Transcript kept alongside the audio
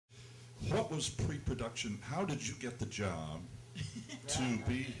what was pre-production? How did you get the job to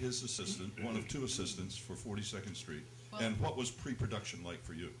be his assistant, one of two assistants for 42nd Street? Well, and what was pre-production like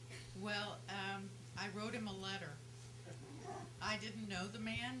for you? Well, I wrote him a letter. I didn't know the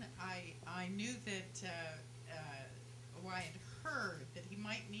man. I knew that, or I had heard that he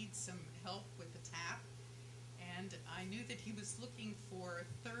might need some help with the tap, and I knew that he was looking for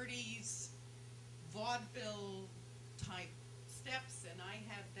 30s vaudeville type steps, and I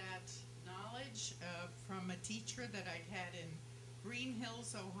had that knowledge from a teacher that I'd had in Green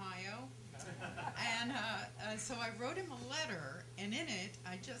Hills, Ohio. And so I wrote him a letter, and in it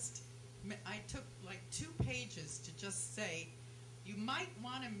I took like 2 pages to just say, you might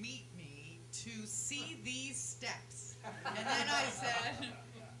want to meet me to see these steps. And then I said,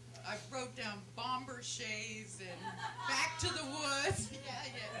 I wrote down Bombershades and Back to the Woods.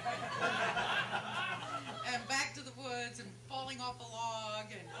 And Back to the Woods and Falling Off a Log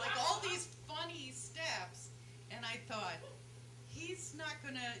and like all these funny steps. And I thought, he's not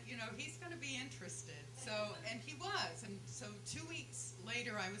gonna, he's gonna be interested. So, and he was. And so 2 weeks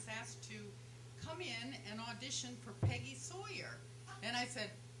later, I was asked to come in and audition for Peggy Sawyer. And I said,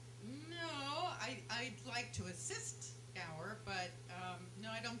 no, I'd like to assist Gower, but no,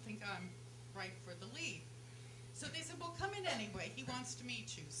 I don't think I'm right for the lead. So they said, well, come in anyway. He wants to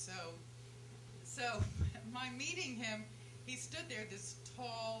meet you. So my meeting him, he stood there, this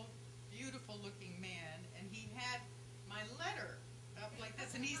tall, beautiful-looking man, and he had my letter up like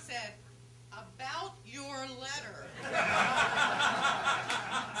this, and he said, about your letter. So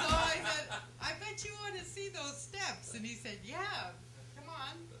I said, I bet you want to see those steps. And he said, yeah, come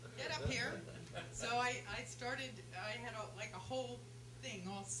on, get up here. So I had like a whole thing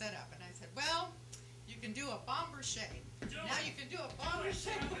all set up. And I said, well, you can do a bombershade. Now you can do a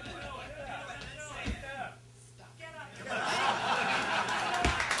bombershade. Stop. Get up.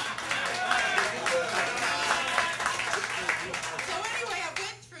 So anyway, I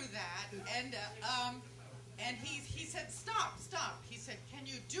went through that, and he said, stop. He said, can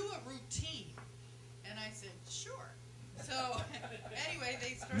you do a routine? And I said, sure. So anyway,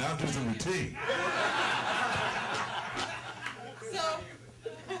 they started. Now do the routine. So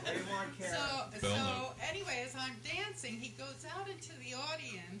anyway, as I'm dancing, he goes out into the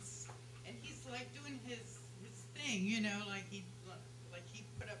audience, and he's like doing his thing, like he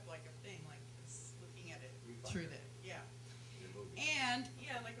put up like a thing, like this, looking at it through the, and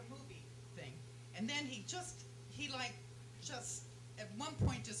like a movie thing. And then he just at one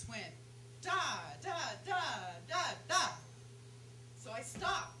point just went da da da da da. So I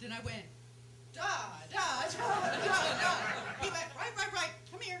stopped and I went da da da da da. He went right.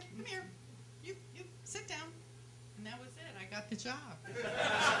 Come here. You sit down. And that was it. I got the job.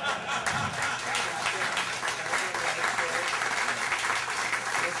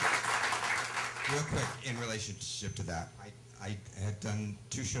 Real quick, in relationship to that, I had done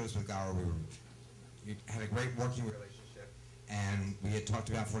 2 shows with Gower. We had a great working relationship, and we had talked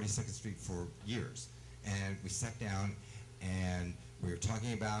about 42nd Street for years. And we sat down, and we were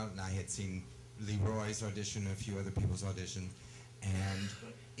talking about, and I had seen Leroy's audition and a few other people's audition, and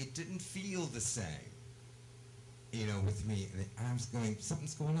it didn't feel the same, with me. And I was going,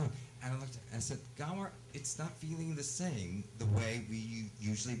 something's going on. And I said, Gower, it's not feeling the same the way we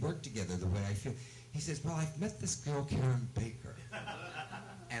usually work together, the way I feel. He says, well, I've met this girl, Karin Baker.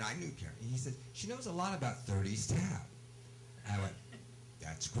 And I knew Karin. He said, she knows a lot about 30s tap. And I went,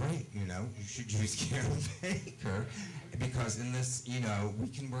 that's great, you should use Karin Baker, because in this, we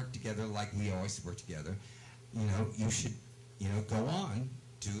can work together like we always work together. You should, go on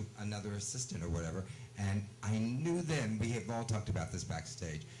to another assistant or whatever. And I knew then, we have all talked about this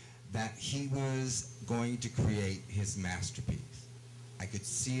backstage, that he was going to create his masterpiece. I could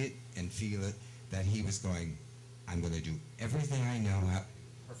see it and feel it, that he was going, I'm going to do everything I know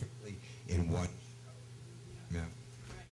perfectly in what